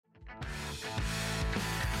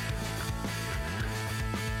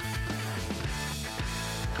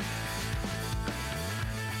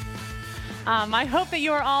I hope that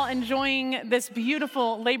you are all enjoying this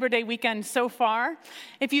beautiful Labor Day weekend so far.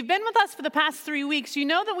 If you've been with us for the past 3 weeks, you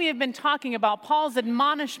know that we have been talking about Paul's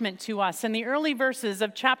admonishment to us in the early verses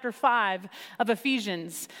of chapter 5 of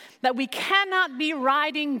Ephesians, that we cannot be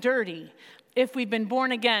riding dirty if we've been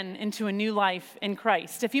born again into a new life in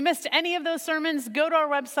Christ. If you missed any of those sermons, go to our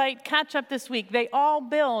website, catch up this week. They all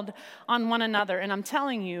build on one another, and I'm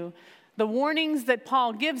telling you, the warnings that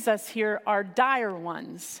Paul gives us here are dire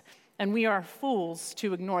ones, and we are fools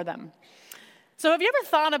to ignore them. So have you ever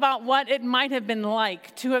thought about what it might have been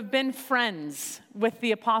like to have been friends with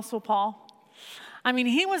the Apostle Paul? I mean,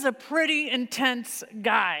 he was a pretty intense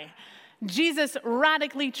guy. Jesus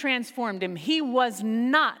radically transformed him. He was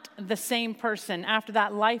not the same person after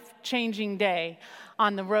that life-changing day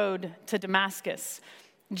on the road to Damascus.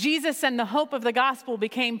 Jesus and the hope of the gospel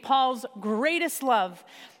became Paul's greatest love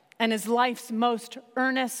and his life's most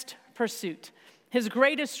earnest pursuit. His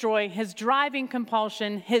greatest joy, his driving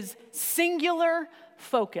compulsion, his singular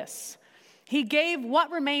focus. He gave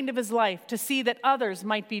what remained of his life to see that others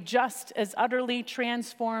might be just as utterly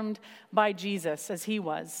transformed by Jesus as he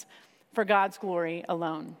was, for God's glory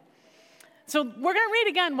alone. So we're going to read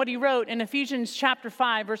again what he wrote in Ephesians chapter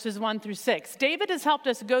 5, verses 1 through 6. David has helped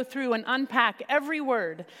us go through and unpack every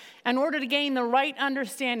word in order to gain the right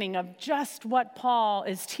understanding of just what Paul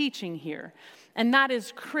is teaching here. And that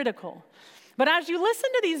is critical. But as you listen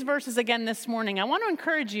to these verses again this morning, I want to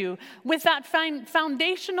encourage you with that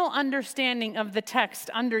foundational understanding of the text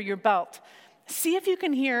under your belt. See if you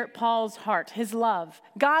can hear Paul's heart, his love,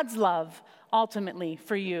 God's love, ultimately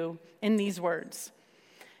for you in these words.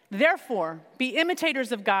 Therefore, be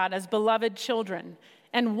imitators of God as beloved children,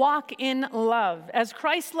 and walk in love, as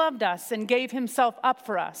Christ loved us and gave himself up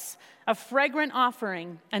for us, a fragrant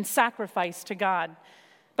offering and sacrifice to God.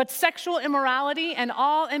 But sexual immorality and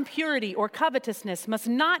all impurity or covetousness must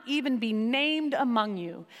not even be named among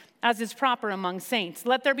you, as is proper among saints.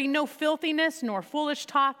 Let there be no filthiness, nor foolish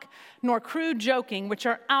talk, nor crude joking, which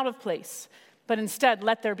are out of place, but instead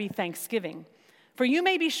let there be thanksgiving. For you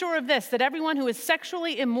may be sure of this, that everyone who is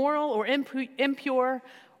sexually immoral or impure,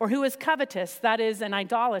 or who is covetous, that is, an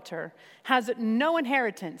idolater, has no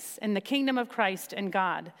inheritance in the kingdom of Christ and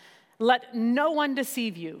God. Let no one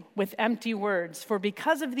deceive you with empty words, for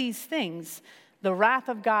because of these things, the wrath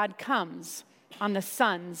of God comes on the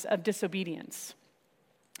sons of disobedience.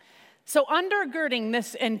 So undergirding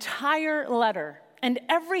this entire letter and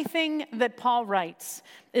everything that Paul writes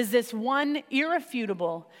is this one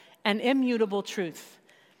irrefutable and immutable truth.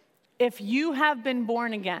 If you have been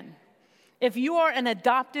born again, if you are an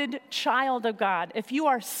adopted child of God, if you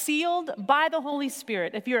are sealed by the Holy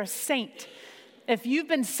Spirit, if you're a saint, if you've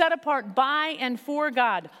been set apart by and for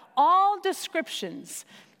God, all descriptions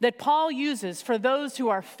that Paul uses for those who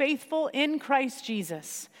are faithful in Christ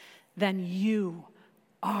Jesus, then you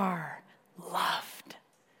are loved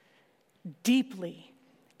deeply,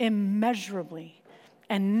 immeasurably,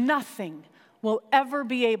 and nothing will ever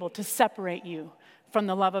be able to separate you from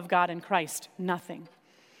the love of God in Christ. Nothing.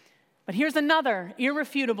 But here's another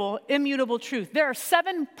irrefutable, immutable truth. There are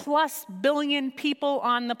 7+ billion people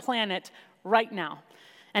on the planet right now.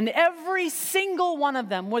 And every single one of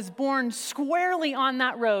them was born squarely on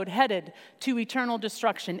that road headed to eternal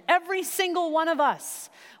destruction. Every single one of us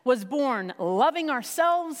was born loving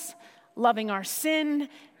ourselves, loving our sin,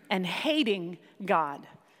 and hating God.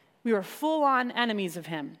 We were full-on enemies of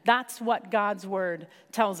him. That's what God's word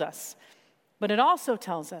tells us. But it also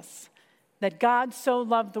tells us that God so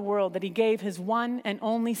loved the world that he gave his one and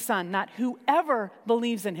only Son, that whoever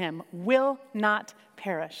believes in him will not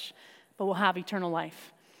perish, but will have eternal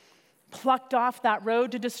life. Plucked off that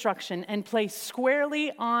road to destruction and placed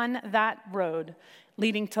squarely on that road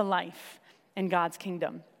leading to life in God's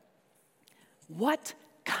kingdom. What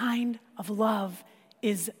kind of love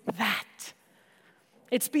is that?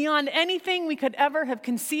 It's beyond anything we could ever have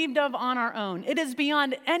conceived of on our own. It is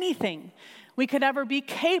beyond anything we could ever be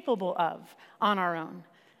capable of on our own.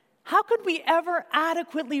 How could we ever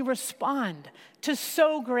adequately respond to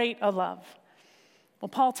so great a love? Well,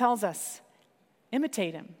 Paul tells us,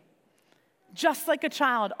 imitate him. Just like a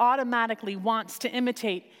child automatically wants to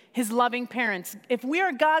imitate his loving parents, if we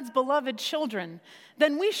are God's beloved children,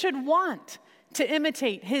 then we should want to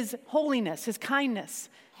imitate his holiness, his kindness,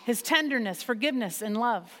 his tenderness, forgiveness, and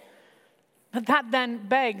love. But that then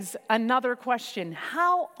begs another question.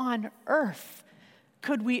 How on earth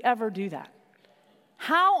could we ever do that?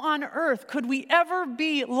 How on earth could we ever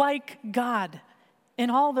be like God in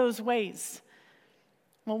all those ways?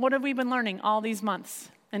 Well, what have we been learning all these months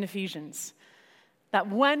in Ephesians? that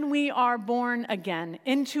when we are born again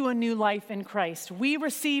into a new life in Christ, we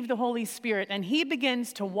receive the Holy Spirit, and he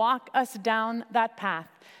begins to walk us down that path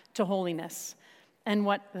to holiness. And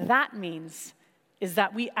what that means is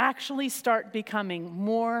that we actually start becoming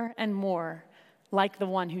more and more like the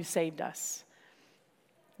one who saved us.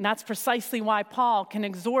 And that's precisely why Paul can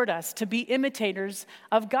exhort us to be imitators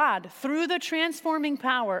of God. Through the transforming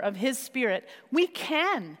power of his Spirit, we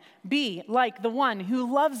can be like the one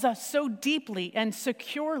who loves us so deeply and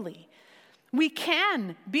securely. We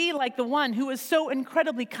can be like the one who is so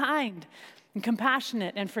incredibly kind and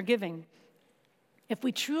compassionate and forgiving. If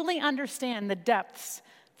we truly understand the depths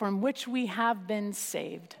from which we have been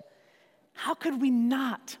saved, how could we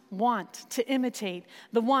not want to imitate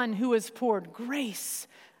the one who has poured grace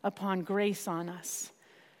upon grace on us?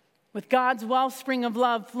 With God's wellspring of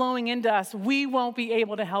love flowing into us, we won't be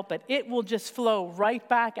able to help it. It will just flow right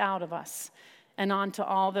back out of us and onto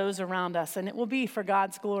all those around us, and it will be for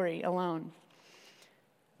God's glory alone.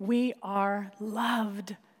 We are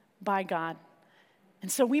loved by God, and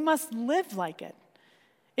so we must live like it.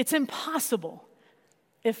 It's impossible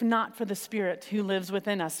if not for the Spirit who lives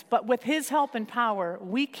within us. But with his help and power,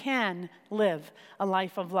 we can live a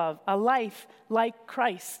life of love, a life like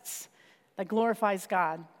Christ's that glorifies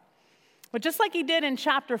God. But just like he did in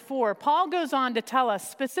chapter 4, Paul goes on to tell us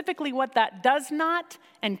specifically what that does not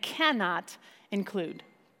and cannot include.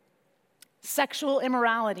 Sexual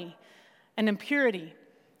immorality and impurity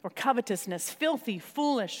or covetousness, filthy,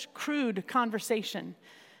 foolish, crude conversation.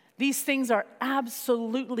 These things are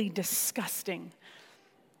absolutely disgusting.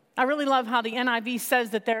 I really love how the NIV says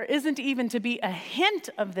that there isn't even to be a hint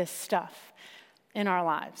of this stuff in our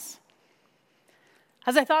lives.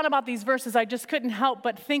 As I thought about these verses, I just couldn't help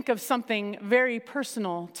but think of something very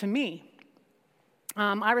personal to me.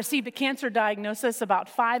 I received a cancer diagnosis about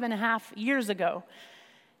 5.5 years ago.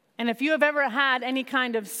 And if you have ever had any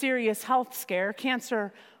kind of serious health scare,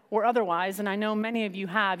 cancer or otherwise, and I know many of you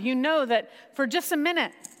have, you know that for just a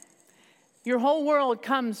minute, your whole world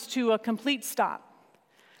comes to a complete stop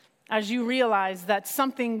as you realize that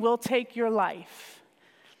something will take your life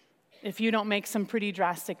if you don't make some pretty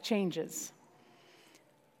drastic changes.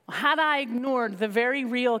 Had I ignored the very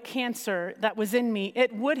real cancer that was in me,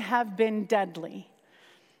 it would have been deadly,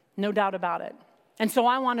 no doubt about it. And so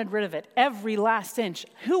I wanted rid of it, every last inch.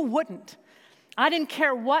 Who wouldn't? I didn't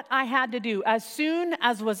care what I had to do. As soon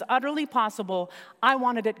as was utterly possible, I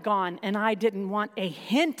wanted it gone, and I didn't want a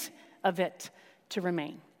hint of it to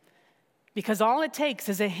remain. Because all it takes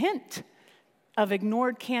is a hint of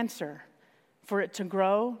ignored cancer for it to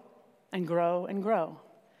grow and grow and grow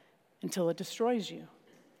until it destroys you.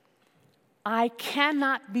 I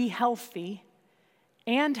cannot be healthy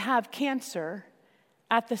and have cancer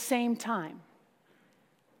at the same time.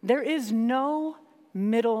 There is no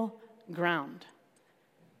middle ground.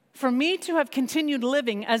 For me to have continued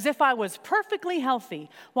living as if I was perfectly healthy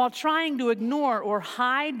while trying to ignore or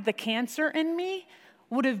hide the cancer in me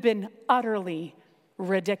would have been utterly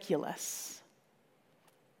ridiculous.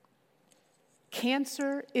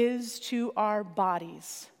 Cancer is to our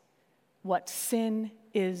bodies what sin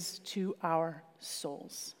is to our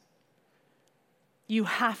souls. You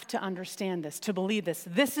have to understand this, to believe this.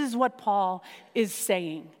 This is what Paul is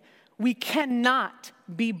saying. We cannot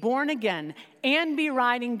be born again and be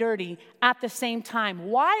riding dirty at the same time.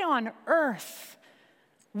 Why on earth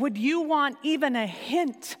would you want even a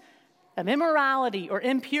hint of immorality or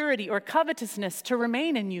impurity or covetousness to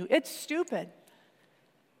remain in you? It's stupid.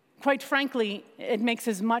 Quite frankly, it makes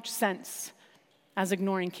as much sense as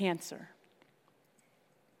ignoring cancer.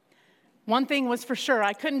 One thing was for sure,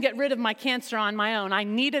 I couldn't get rid of my cancer on my own. I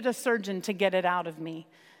needed a surgeon to get it out of me.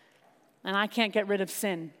 And I can't get rid of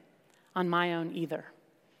sin on my own either.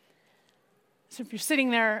 So if you're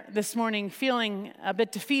sitting there this morning feeling a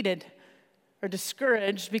bit defeated or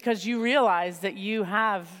discouraged because you realize that you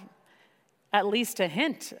have at least a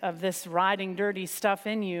hint of this riding dirty stuff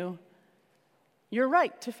in you, you're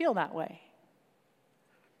right to feel that way.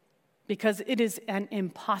 Because it is an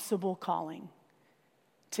impossible calling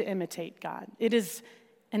to imitate God. It is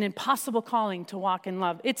an impossible calling to walk in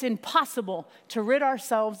love. It's impossible to rid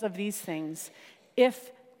ourselves of these things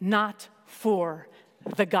if not for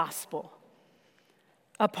the gospel.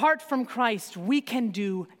 Apart from Christ, we can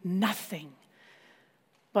do nothing.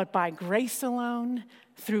 But by grace alone,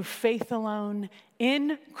 through faith alone,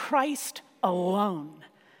 in Christ alone,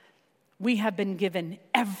 we have been given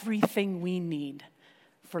everything we need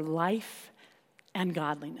for life and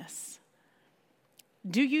godliness.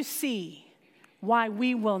 Do you see why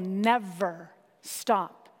we will never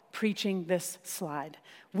stop preaching this slide.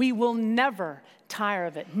 We will never tire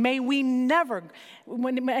of it. May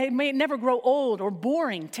it never grow old or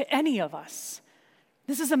boring to any of us.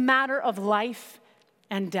 This is a matter of life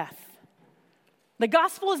and death. The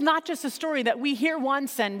gospel is not just a story that we hear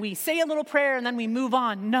once and we say a little prayer and then we move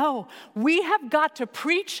on. No, we have got to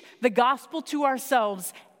preach the gospel to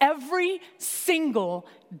ourselves every single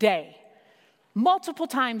day, multiple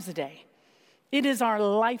times a day. It is our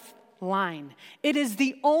lifeline. It is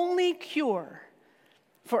the only cure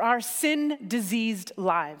for our sin-diseased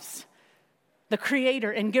lives. The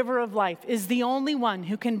creator and giver of life is the only one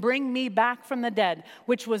who can bring me back from the dead,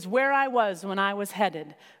 which was where I was when I was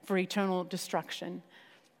headed for eternal destruction.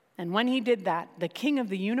 And when he did that, the king of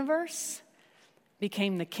the universe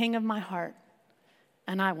became the king of my heart,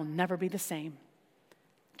 and I will never be the same.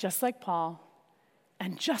 Just like Paul,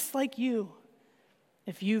 and just like you,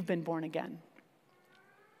 if you've been born again.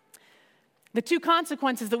 The two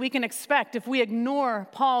consequences that we can expect if we ignore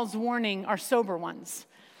Paul's warning are sober ones.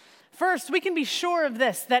 First, we can be sure of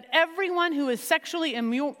this, that everyone who is sexually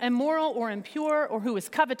immoral or impure or who is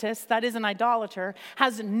covetous, that is an idolater,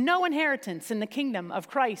 has no inheritance in the kingdom of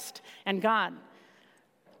Christ and God.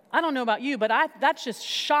 I don't know about you, but that's just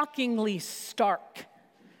shockingly stark.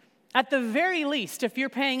 At the very least, if you're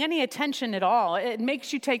paying any attention at all, it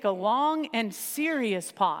makes you take a long and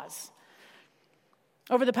serious pause.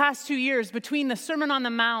 Over the past 2 years, between the Sermon on the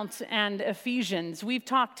Mount and Ephesians, we've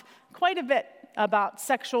talked quite a bit about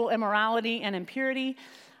sexual immorality and impurity,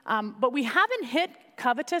 but we haven't hit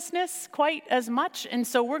covetousness quite as much, and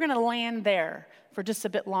so we're going to land there for just a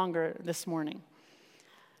bit longer this morning.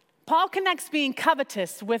 Paul connects being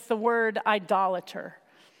covetous with the word idolater.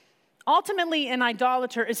 Ultimately, an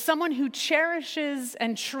idolater is someone who cherishes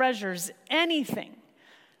and treasures anything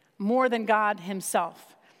more than God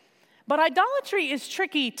himself. But idolatry is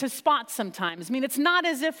tricky to spot sometimes. I mean, it's not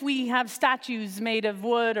as if we have statues made of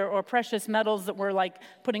wood or precious metals that we're like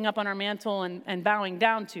putting up on our mantle and bowing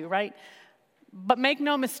down to, right? But make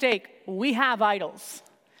no mistake, we have idols.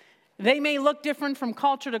 They may look different from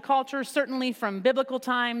culture to culture, certainly from biblical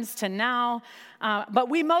times to now, but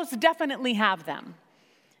we most definitely have them.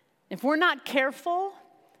 If we're not careful,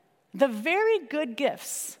 the very good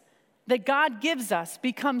gifts that God gives us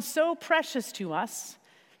become so precious to us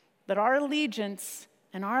that our allegiance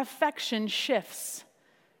and our affection shifts,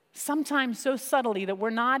 sometimes so subtly that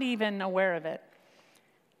we're not even aware of it.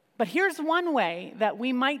 But here's one way that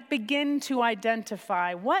we might begin to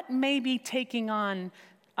identify what may be taking on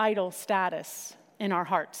idol status in our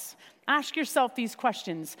hearts. Ask yourself these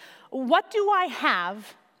questions. What do I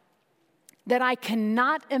have that I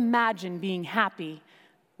cannot imagine being happy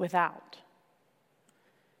without?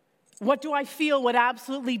 What do I feel would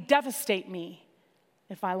absolutely devastate me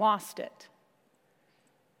if I lost it?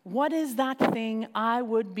 What is that thing I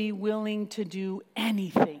would be willing to do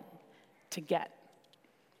anything to get?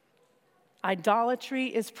 Idolatry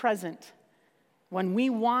is present when we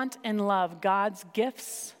want and love God's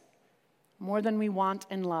gifts more than we want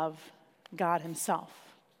and love God himself.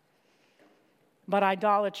 But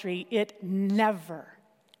idolatry, it never,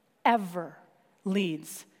 ever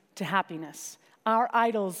leads to happiness. Our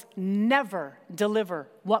idols never deliver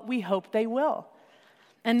what we hope they will.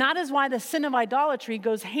 And that is why the sin of idolatry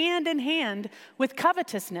goes hand in hand with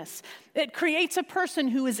covetousness. It creates a person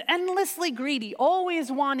who is endlessly greedy,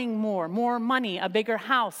 always wanting more money, a bigger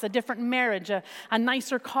house, a different marriage, a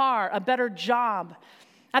nicer car, a better job.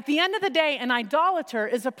 At the end of the day, an idolater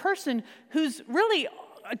is a person who's really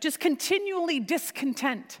just continually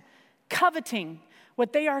discontent, coveting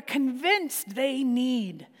what they are convinced they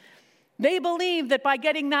need. They believe that by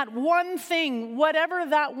getting that one thing, whatever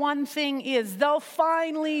that one thing is, they'll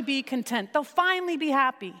finally be content. They'll finally be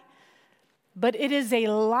happy. But it is a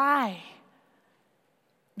lie.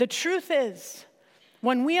 The truth is,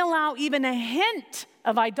 when we allow even a hint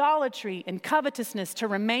of idolatry and covetousness to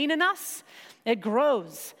remain in us, it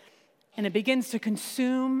grows and it begins to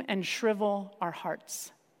consume and shrivel our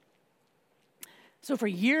hearts. So for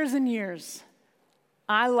years and years,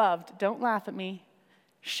 I loved, don't laugh at me,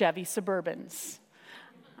 Chevy Suburbans.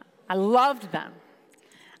 I loved them.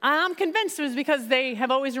 I'm convinced it was because they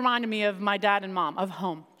have always reminded me of my dad and mom, of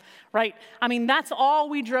home, right? I mean, that's all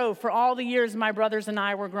we drove for all the years my brothers and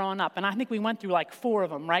I were growing up. And I think we went through like 4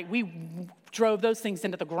 of them, right? We drove those things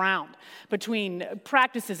into the ground between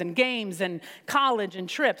practices and games and college and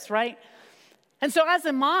trips, right? And so as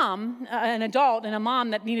a mom, an adult and a mom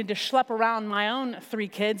that needed to schlep around my own 3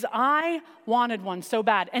 kids, I wanted one so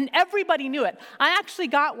bad. And everybody knew it. I actually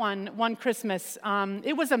got one Christmas.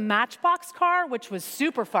 It was a Matchbox car, which was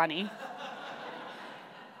super funny.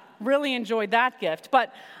 really enjoyed that gift.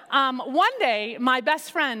 But one day, my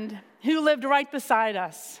best friend who lived right beside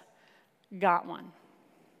us got one.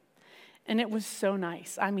 And it was so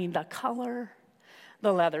nice. I mean, the color,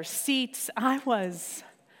 the leather seats. I was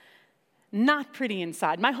not pretty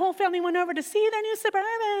inside. My whole family went over to see their new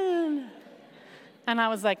Suburban. And I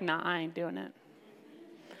was like, nah, I ain't doing it.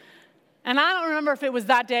 And I don't remember if it was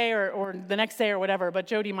that day or the next day or whatever, but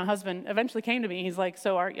Jody, my husband, eventually came to me. He's like,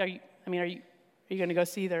 so are you going to go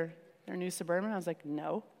see their new Suburban? I was like,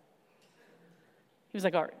 no. He was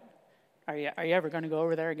like, are you ever going to go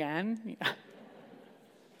over there again?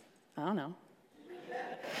 I don't know.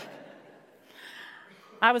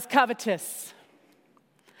 I was covetous.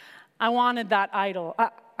 I wanted that idol.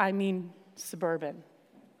 Suburban.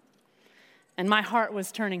 And my heart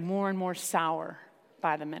was turning more and more sour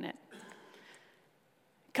by the minute.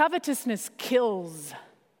 Covetousness kills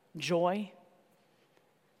joy,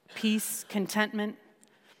 peace, contentment.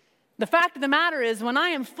 The fact of the matter is, when I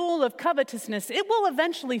am full of covetousness, it will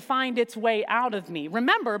eventually find its way out of me.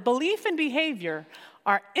 Remember, belief and behavior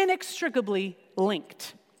are inextricably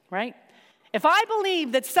linked, right? If I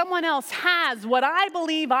believe that someone else has what I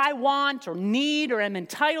believe I want or need or am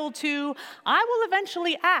entitled to, I will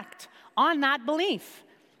eventually act on that belief.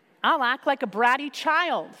 I'll act like a bratty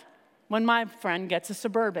child when my friend gets a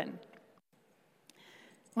Suburban.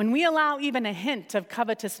 When we allow even a hint of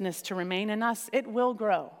covetousness to remain in us, it will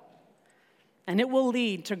grow. And it will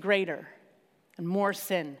lead to greater and more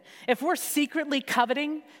sin. If we're secretly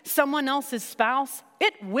coveting someone else's spouse,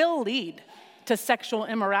 it will lead to sexual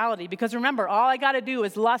immorality. Because remember, all I got to do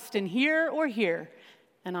is lust in here or here,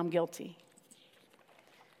 and I'm guilty.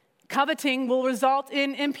 Coveting will result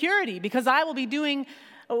in impurity because I will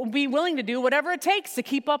be willing to do whatever it takes to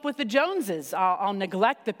keep up with the Joneses. I'll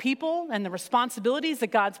neglect the people and the responsibilities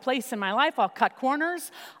that God's placed in my life. I'll cut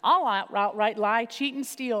corners. I'll outright lie, cheat, and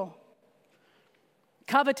steal.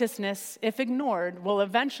 Covetousness, if ignored, will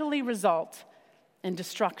eventually result in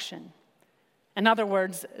destruction. In other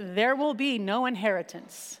words, there will be no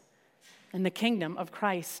inheritance in the kingdom of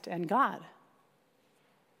Christ and God.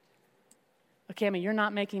 Okay, you're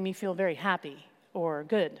not making me feel very happy or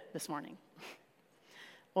good this morning.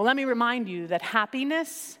 Well, let me remind you that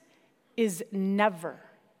happiness is never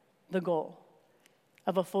the goal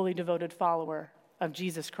of a fully devoted follower of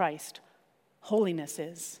Jesus Christ. Holiness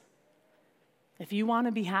is. If you want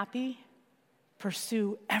to be happy,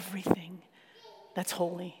 pursue everything that's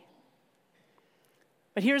holy.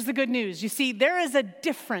 But here's the good news. You see, there is a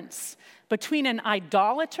difference between an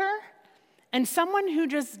idolater and someone who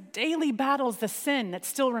just daily battles the sin that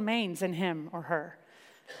still remains in him or her.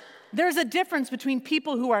 There's a difference between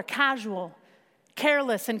people who are casual,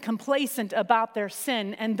 careless, and complacent about their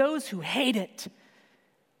sin and those who hate it,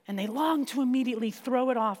 and they long to immediately throw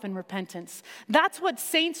it off in repentance. That's what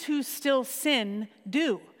saints who still sin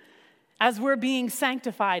do as we're being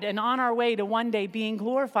sanctified and on our way to one day being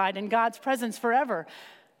glorified in God's presence forever.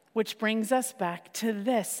 Which brings us back to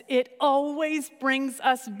this. It always brings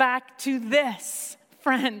us back to this.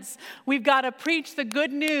 Friends, we've got to preach the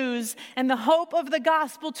good news and the hope of the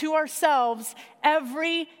gospel to ourselves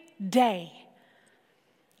every day.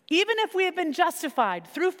 Even if we have been justified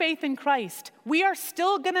through faith in Christ, we are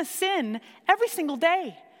still going to sin every single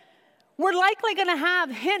day. We're likely going to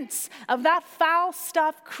have hints of that foul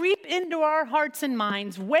stuff creep into our hearts and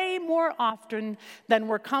minds way more often than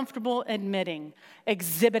we're comfortable admitting.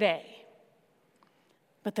 Exhibit A.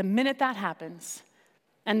 But the minute that happens,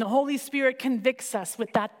 and the Holy Spirit convicts us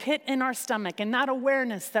with that pit in our stomach and that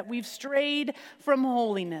awareness that we've strayed from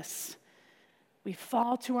holiness, we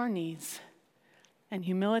fall to our knees. In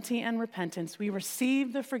humility and repentance, we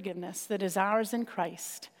receive the forgiveness that is ours in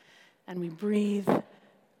Christ, and we breathe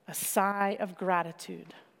a sigh of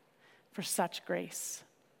gratitude for such grace.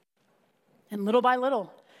 And little by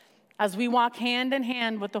little, as we walk hand in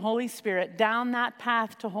hand with the Holy Spirit down that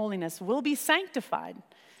path to holiness, we'll be sanctified.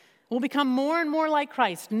 We'll become more and more like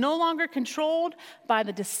Christ, no longer controlled by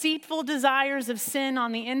the deceitful desires of sin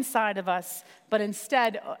on the inside of us, but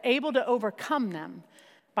instead able to overcome them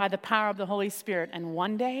by the power of the Holy Spirit. And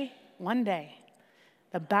one day,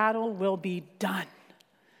 the battle will be done.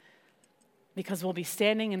 Because we'll be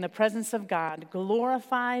standing in the presence of God,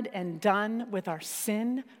 glorified and done with our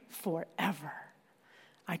sin forever.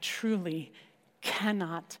 I truly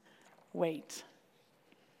cannot wait.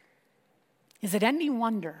 Is it any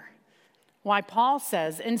wonder why Paul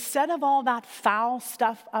says, instead of all that foul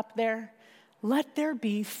stuff up there, let there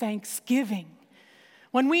be thanksgiving?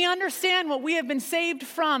 When we understand what we have been saved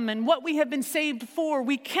from and what we have been saved for,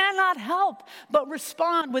 we cannot help but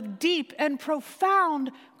respond with deep and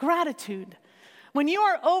profound gratitude. When you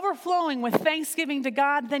are overflowing with thanksgiving to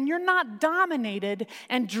God, then you're not dominated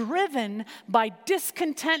and driven by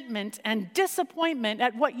discontentment and disappointment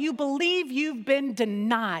at what you believe you've been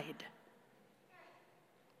denied.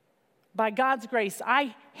 By God's grace,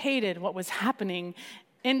 I hated what was happening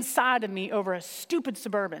inside of me over a stupid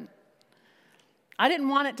Suburban. I didn't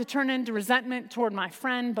want it to turn into resentment toward my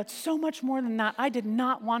friend, but so much more than that, I did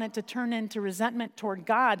not want it to turn into resentment toward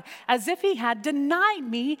God, as if he had denied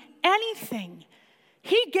me anything.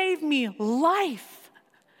 He gave me life.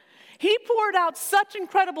 He poured out such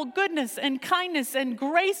incredible goodness and kindness and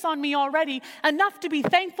grace on me already, enough to be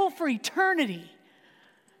thankful for eternity.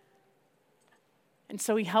 And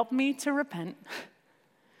so he helped me to repent,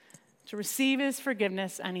 to receive his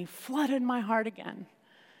forgiveness, and he flooded my heart again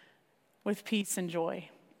with peace and joy.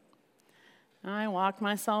 I walked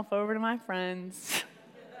myself over to my friends,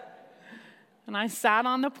 and I sat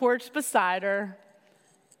on the porch beside her,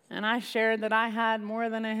 and I shared that I had more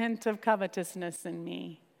than a hint of covetousness in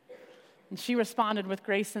me. And she responded with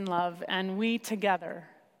grace and love, and we together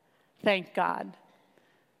thank God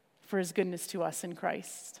for his goodness to us in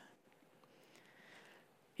Christ.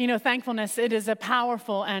 You know, thankfulness, it is a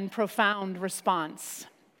powerful and profound response.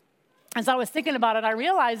 As I was thinking about it, I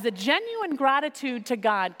realized that genuine gratitude to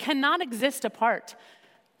God cannot exist apart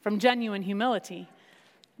from genuine humility.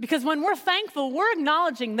 Because when we're thankful, we're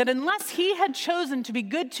acknowledging that unless he had chosen to be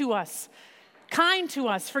good to us, kind to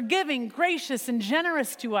us, forgiving, gracious, and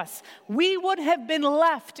generous to us, we would have been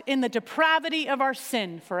left in the depravity of our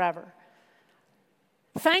sin forever.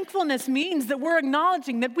 Thankfulness means that we're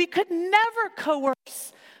acknowledging that we could never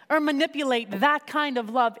coerce or manipulate that kind of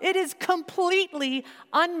love. It is completely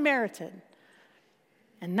unmerited.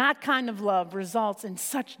 And that kind of love results in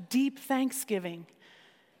such deep thanksgiving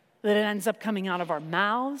that it ends up coming out of our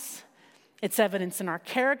mouths. It's evidence in our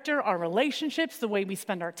character, our relationships, the way we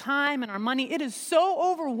spend our time and our money. It is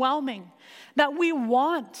so overwhelming that we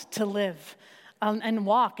want to live and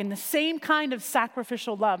walk in the same kind of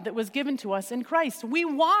sacrificial love that was given to us in Christ. We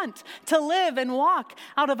want to live and walk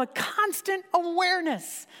out of a constant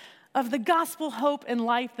awareness of the gospel hope and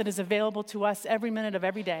life that is available to us every minute of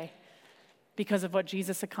every day because of what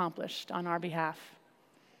Jesus accomplished on our behalf.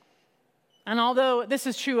 And although this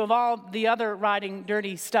is true of all the other riding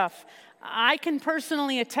dirty stuff, I can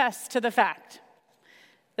personally attest to the fact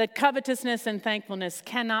that covetousness and thankfulness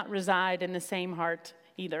cannot reside in the same heart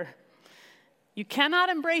either. You cannot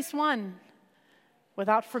embrace one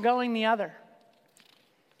without forgoing the other.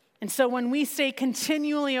 And so when we stay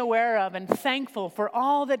continually aware of and thankful for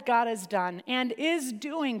all that God has done and is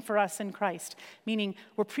doing for us in Christ, meaning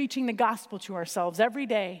we're preaching the gospel to ourselves every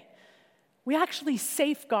day, we actually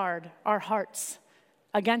safeguard our hearts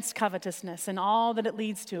against covetousness and all that it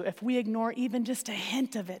leads to if we ignore even just a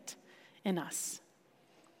hint of it in us.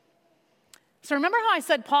 So remember how I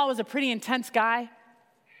said Paul was a pretty intense guy?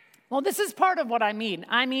 Well, this is part of what I mean.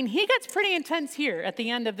 He gets pretty intense here at the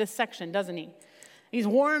end of this section, doesn't he? He's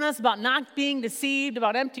warning us about not being deceived,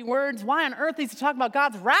 about empty words. Why on earth is he talking about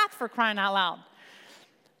God's wrath, for crying out loud?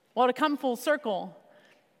 Well, to come full circle,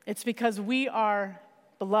 it's because we are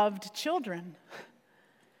beloved children.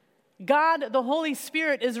 God, the Holy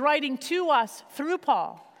Spirit, is writing to us through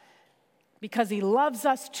Paul because he loves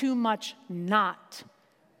us too much not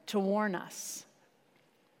to warn us.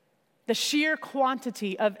 The sheer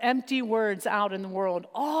quantity of empty words out in the world,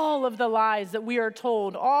 all of the lies that we are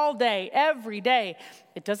told all day, every day.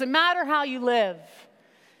 It doesn't matter how you live.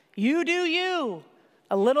 You do you.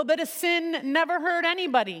 A little bit of sin never hurt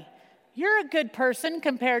anybody. You're a good person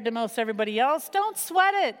compared to most everybody else. Don't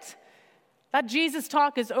sweat it. That Jesus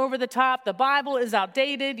talk is over the top. The Bible is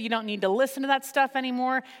outdated. You don't need to listen to that stuff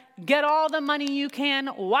anymore. Get all the money you can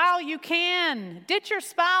while you can. Ditch your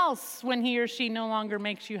spouse when he or she no longer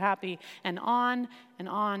makes you happy. And on and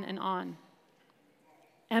on and on.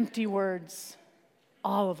 Empty words,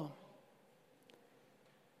 all of them.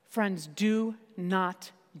 Friends, do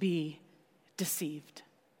not be deceived.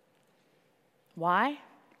 Why?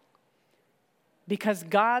 Because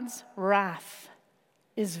God's wrath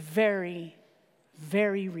is very,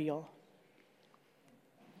 very real.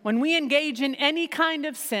 When we engage in any kind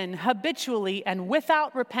of sin habitually and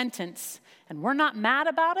without repentance, and we're not mad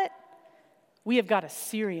about it, we have got a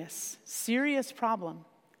serious, serious problem.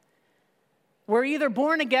 We're either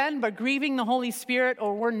born again but grieving the Holy Spirit,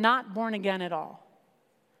 or we're not born again at all.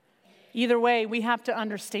 Either way, we have to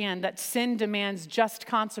understand that sin demands just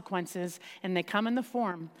consequences, and they come in the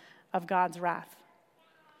form of God's wrath.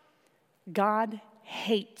 God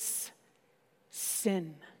hates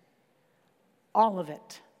sin. All of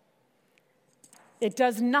it. It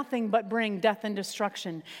does nothing but bring death and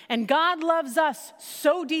destruction. And God loves us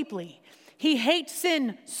so deeply, He hates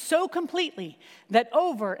sin so completely that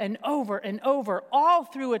over and over and over, all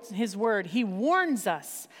through his word, he warns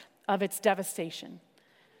us of its devastation.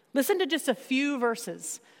 Listen to just a few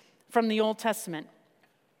verses from the Old Testament.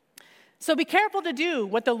 So be careful to do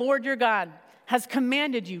what the Lord your God has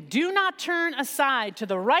commanded you. Do not turn aside to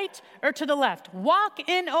the right or to the left. Walk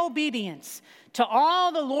in obedience to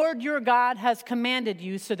all the Lord your God has commanded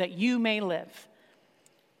you so that you may live.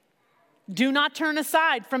 Do not turn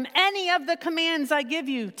aside from any of the commands I give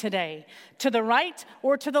you today, to the right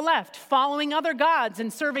or to the left, following other gods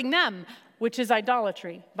and serving them, which is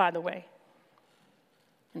idolatry, by the way.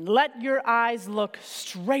 And let your eyes look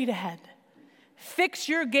straight ahead. Fix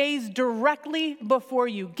your gaze directly before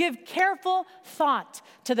you. Give careful thought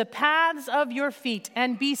to the paths of your feet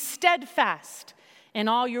and be steadfast in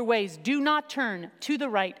all your ways. Do not turn to the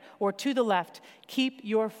right or to the left. Keep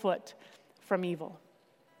your foot from evil.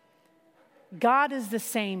 God is the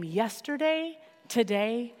same yesterday,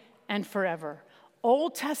 today, and forever.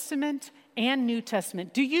 Old Testament and New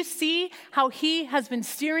Testament. Do you see how he has been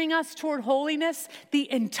steering us toward holiness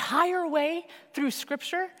the entire way through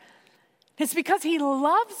Scripture? It's because he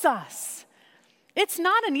loves us. It's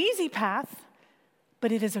not an easy path,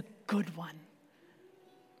 but it is a good one.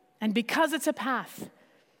 And because it's a path,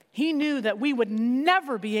 he knew that we would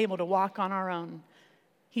never be able to walk on our own.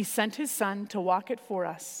 He sent his son to walk it for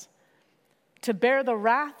us, to bear the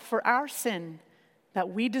wrath for our sin that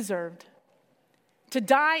we deserved, to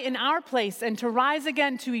die in our place and to rise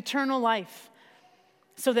again to eternal life,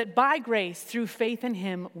 so that by grace, through faith in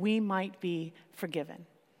him, we might be forgiven,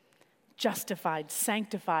 justified,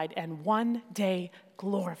 sanctified, and one day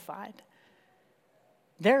glorified.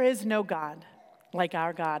 There is no God like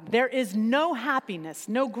our God. There is no happiness,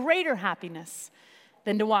 no greater happiness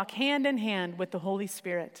than to walk hand in hand with the Holy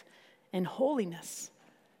Spirit in holiness.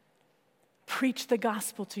 Preach the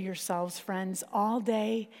gospel to yourselves, friends, all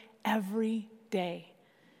day, every day,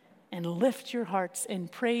 and lift your hearts in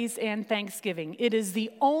praise and thanksgiving. It is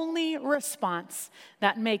the only response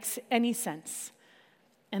that makes any sense,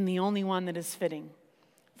 and the only one that is fitting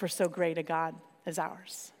for so great a God as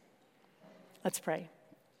ours. Let's pray.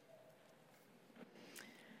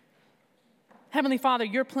 Heavenly Father,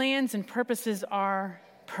 your plans and purposes are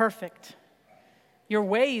perfect. Your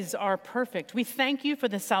ways are perfect. We thank you for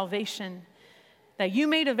the salvation that you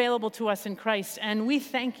made available to us in Christ, and we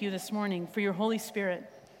thank you this morning for your Holy Spirit,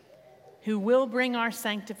 who will bring our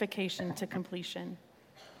sanctification to completion.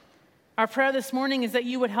 Our prayer this morning is that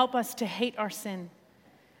you would help us to hate our sin.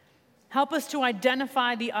 Help us to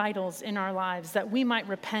identify the idols in our lives, that we might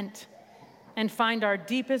repent and find our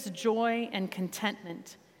deepest joy and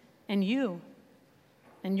contentment in you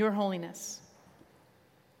and your holiness.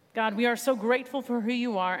 God, we are so grateful for who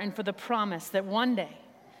you are and for the promise that one day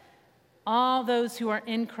all those who are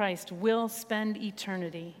in Christ will spend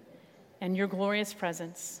eternity in your glorious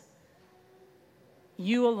presence.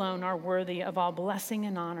 You alone are worthy of all blessing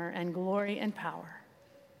and honor and glory and power.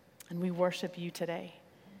 And we worship you today.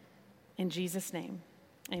 In Jesus' name,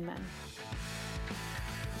 amen.